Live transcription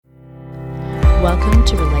Welcome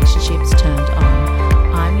to Relationships Turned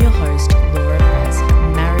On. I'm your host, Laura Press,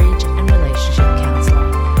 marriage and relationship counselor.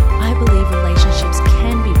 I believe relationships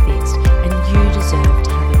can be fixed and you deserve to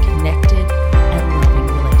have a connected and loving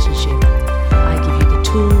relationship. I give you the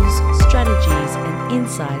tools, strategies, and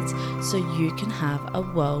insights so you can have a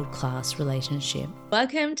world-class relationship.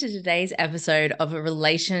 Welcome to today's episode of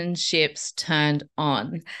Relationships Turned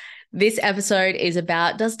On. This episode is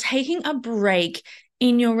about, does taking a break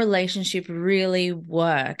in your relationship really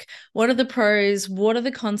work? What are the pros? What are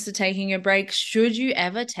the cons to taking a break? Should you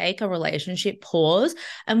ever take a relationship pause?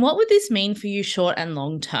 And what would this mean for you short and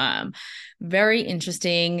long term? Very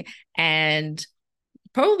interesting, and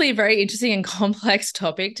probably a very interesting and complex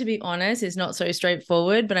topic, to be honest. It's not so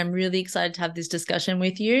straightforward, but I'm really excited to have this discussion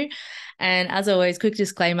with you. And as always, quick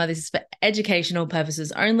disclaimer, this is for educational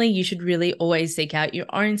purposes only. You should really always seek out your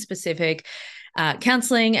own specific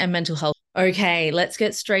counseling and mental health. Okay, let's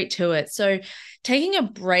get straight to it. So taking a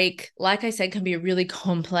break, like I said, can be a really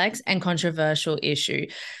complex and controversial issue.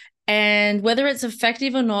 And whether it's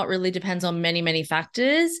effective or not really depends on many, many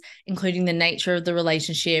factors, including the nature of the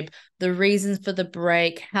relationship, the reasons for the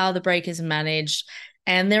break, how the break is managed.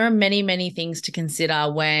 And there are many, many things to consider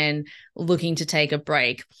when looking to take a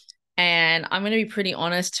break. And I'm going to be pretty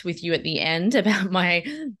honest with you at the end about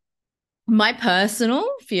my personal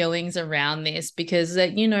feelings around this, because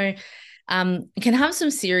it can have some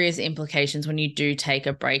serious implications when you do take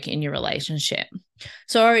a break in your relationship.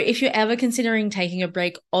 So if you're ever considering taking a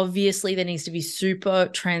break, obviously there needs to be super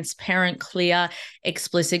transparent, clear,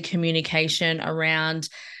 explicit communication around,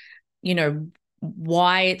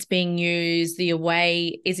 why it's being used, the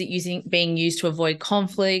way, is it being used to avoid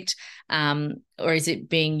conflict, or is it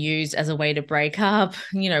being used as a way to break up?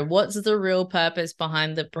 What's the real purpose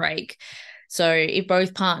behind the break? So if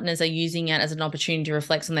both partners are using it as an opportunity to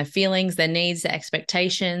reflect on their feelings, their needs, their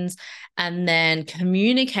expectations, and then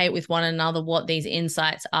communicate with one another what these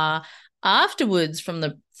insights are afterwards from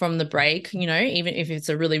the break, even if it's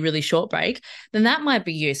a really, really short break, then that might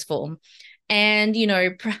be useful. And,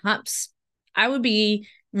 perhaps I would be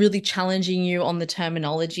really challenging you on the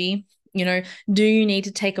terminology. Do you need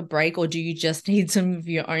to take a break, or do you just need some of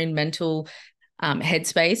your own mental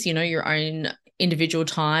headspace, your own individual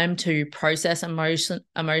time to process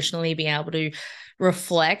emotionally, be able to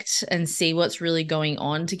reflect and see what's really going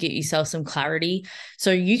on to get yourself some clarity?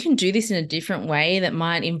 So you can do this in a different way that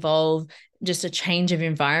might involve just a change of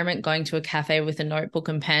environment, going to a cafe with a notebook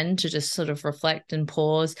and pen to just sort of reflect and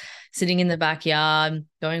pause, sitting in the backyard,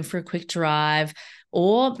 going for a quick drive,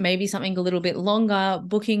 or maybe something a little bit longer,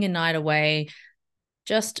 booking a night away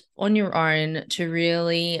just on your own to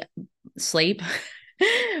really sleep,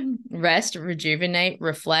 rest, rejuvenate,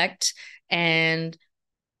 reflect, and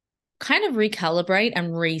kind of recalibrate and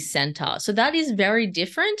recenter. So that is very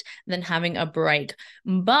different than having a break,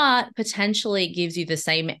 but potentially it gives you the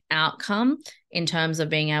same outcome in terms of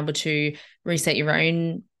being able to reset your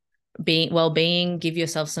own well-being, give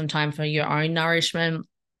yourself some time for your own nourishment,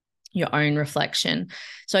 your own reflection.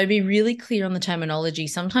 So be really clear on the terminology.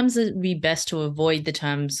 Sometimes it'd be best to avoid the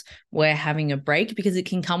terms "we're having a break" because it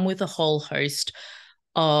can come with a whole host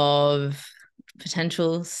of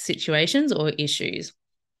potential situations or issues.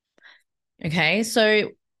 Okay, so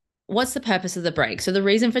what's the purpose of the break? So the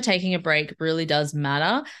reason for taking a break really does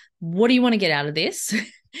matter. What do you want to get out of this?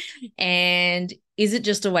 And is it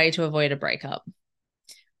just a way to avoid a breakup?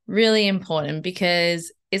 Really important,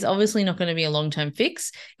 because it's obviously not going to be a long-term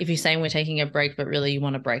fix if you're saying we're taking a break, but really you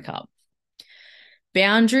want to break up.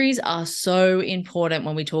 Boundaries are so important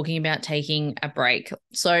when we're talking about taking a break.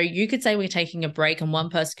 So you could say we're taking a break, and one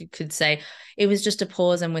person could say it was just a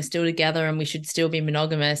pause and we're still together and we should still be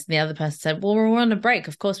monogamous. And the other person said, well, we're on a break.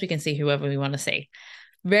 Of course we can see whoever we want to see.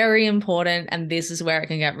 Very important. And this is where it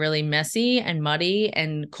can get really messy and muddy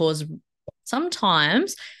and cause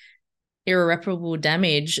sometimes irreparable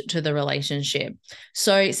damage to the relationship.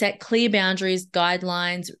 So set clear boundaries,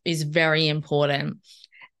 guidelines is very important.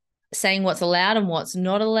 Saying what's allowed and what's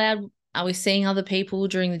not allowed. Are we seeing other people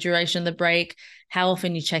during the duration of the break? How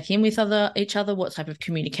often you check in with each other? What type of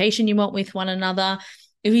communication you want with one another?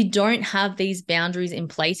 If you don't have these boundaries in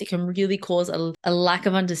place, it can really cause a lack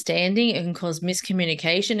of understanding. It can cause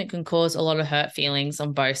miscommunication. It can cause a lot of hurt feelings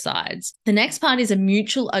on both sides. The next part is a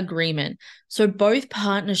mutual agreement. So both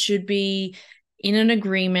partners should be in an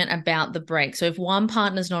agreement about the break. So if one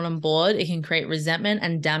partner's not on board, it can create resentment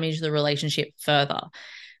and damage the relationship further.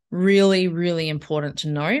 Really, really important to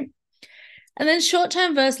note. And then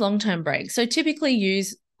short-term versus long-term breaks. So typically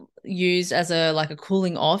used as a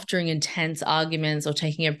cooling off during intense arguments or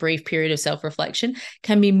taking a brief period of self-reflection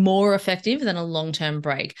can be more effective than a long-term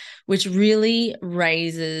break, which really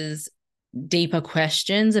raises deeper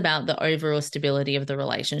questions about the overall stability of the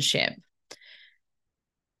relationship.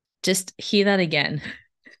 Just hear that again.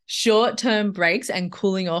 Short-term breaks and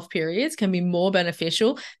cooling off periods can be more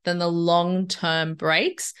beneficial than the long-term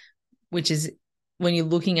breaks, which is when you're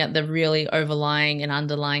looking at the really overlying and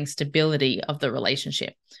underlying stability of the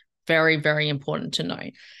relationship. Very, very important to know.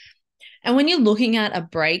 And when you're looking at a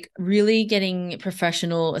break, really getting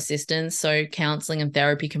professional assistance, so counseling and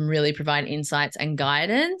therapy can really provide insights and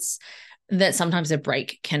guidance that sometimes a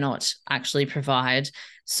break cannot actually provide.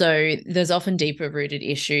 So there's often deeper rooted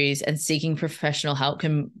issues, and seeking professional help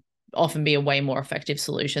can often be a way more effective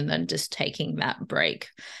solution than just taking that break.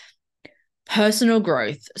 Personal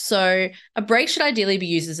growth. So a break should ideally be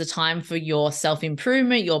used as a time for your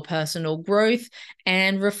self-improvement, your personal growth,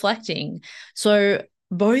 and reflecting. So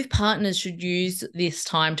both partners should use this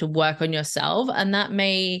time to work on yourself, and that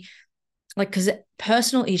may, like, because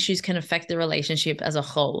personal issues can affect the relationship as a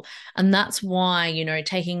whole. And that's why,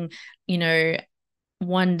 taking,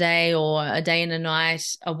 one day or a day and a night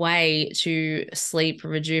away to sleep,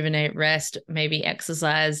 rejuvenate, rest, maybe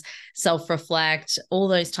exercise, self-reflect, all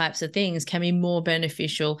those types of things can be more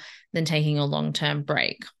beneficial than taking a long-term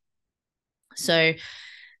break. So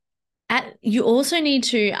you also need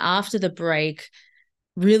to, after the break,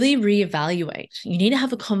 really reevaluate. You need to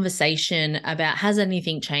have a conversation about, has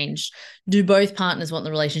anything changed? Do both partners want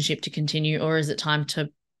the relationship to continue, or is it time to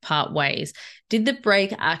part ways? Did the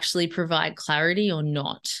break actually provide clarity or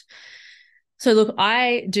not? So look,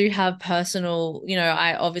 I do have personal,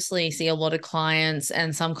 I obviously see a lot of clients,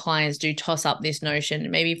 and some clients do toss up this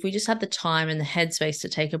notion. Maybe if we just had the time and the headspace to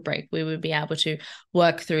take a break, we would be able to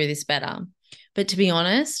work through this better. But to be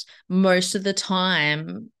honest, most of the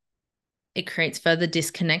time, it creates further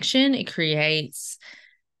disconnection. It creates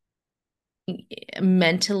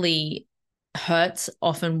mentally hurts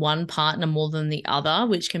often one partner more than the other,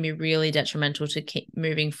 which can be really detrimental to keep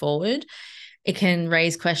moving forward. It can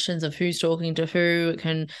raise questions of who's talking to who. It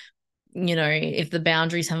can, if the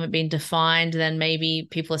boundaries haven't been defined, then maybe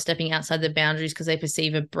people are stepping outside the boundaries because they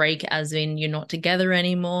perceive a break as in you're not together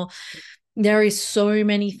anymore. There is so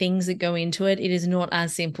many things that go into it. It is not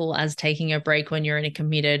as simple as taking a break when you're in a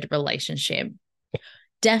committed relationship.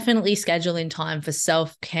 Definitely schedule in time for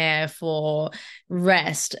self-care, for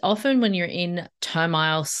rest. Often when you're in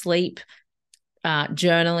turmoil, sleep,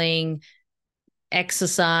 journaling,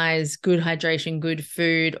 exercise, good hydration, good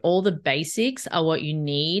food, all the basics are what you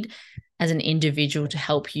need as an individual to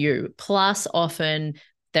help you. Plus often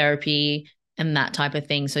therapy and that type of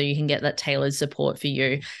thing, so you can get that tailored support for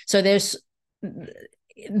you. So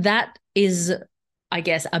that is, I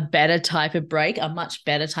guess, a better type of break, a much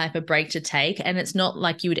better type of break to take. And it's not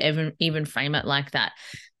like you would even frame it like that.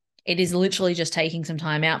 It is literally just taking some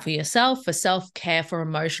time out for yourself, for self-care, for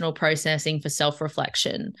emotional processing, for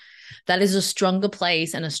self-reflection. That is a stronger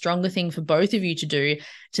place and a stronger thing for both of you to do,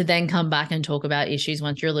 to then come back and talk about issues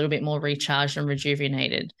once you're a little bit more recharged and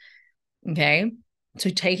rejuvenated. Okay.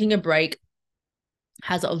 So taking a break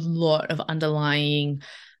has a lot of underlying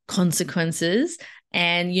consequences.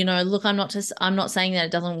 And, look, I'm not saying that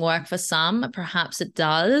it doesn't work for some. Perhaps it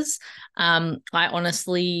does. I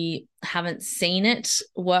honestly haven't seen it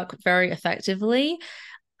work very effectively.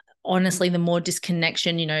 Honestly, the more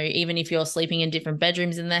disconnection, even if you're sleeping in different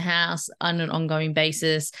bedrooms in the house on an ongoing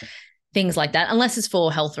basis, things like that, unless it's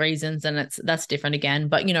for health reasons, and that's different again.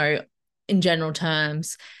 But, in general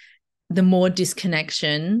terms, the more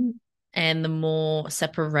disconnection and the more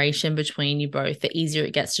separation between you both, the easier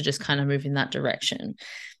it gets to just kind of move in that direction.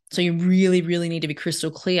 So you really, really need to be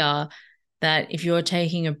crystal clear that if you're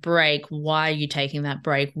taking a break, why are you taking that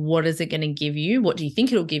break? What is it going to give you? What do you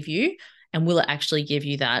think it'll give you? And will it actually give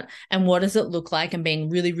you that? And what does it look like? And being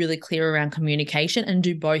really, really clear around communication. And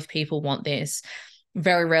do both people want this?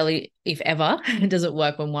 Very rarely, if ever, does it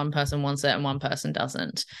work when one person wants it and one person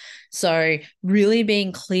doesn't. So really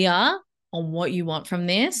being clear on what you want from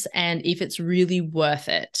this and if it's really worth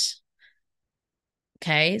it.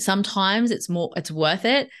 Okay. Sometimes it's worth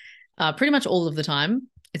it. Pretty much all of the time,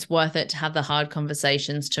 it's worth it to have the hard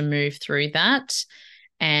conversations to move through that.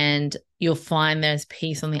 And you'll find there's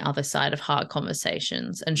peace on the other side of hard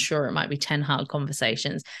conversations. And sure, it might be 10 hard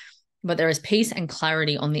conversations, but there is peace and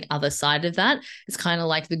clarity on the other side of that. It's kind of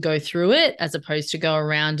like the go through it as opposed to go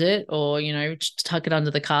around it, or, tuck it under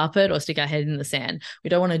the carpet or stick our head in the sand. We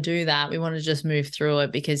don't want to do that. We want to just move through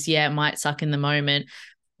it because, yeah, it might suck in the moment,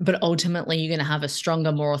 but ultimately you're going to have a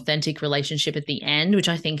stronger, more authentic relationship at the end, which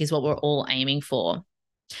I think is what we're all aiming for.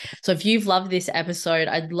 So if you've loved this episode,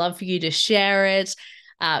 I'd love for you to share it,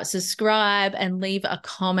 subscribe, and leave a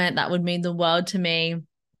comment. That would mean the world to me.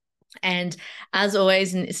 And as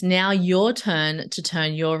always, it's now your turn to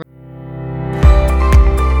turn your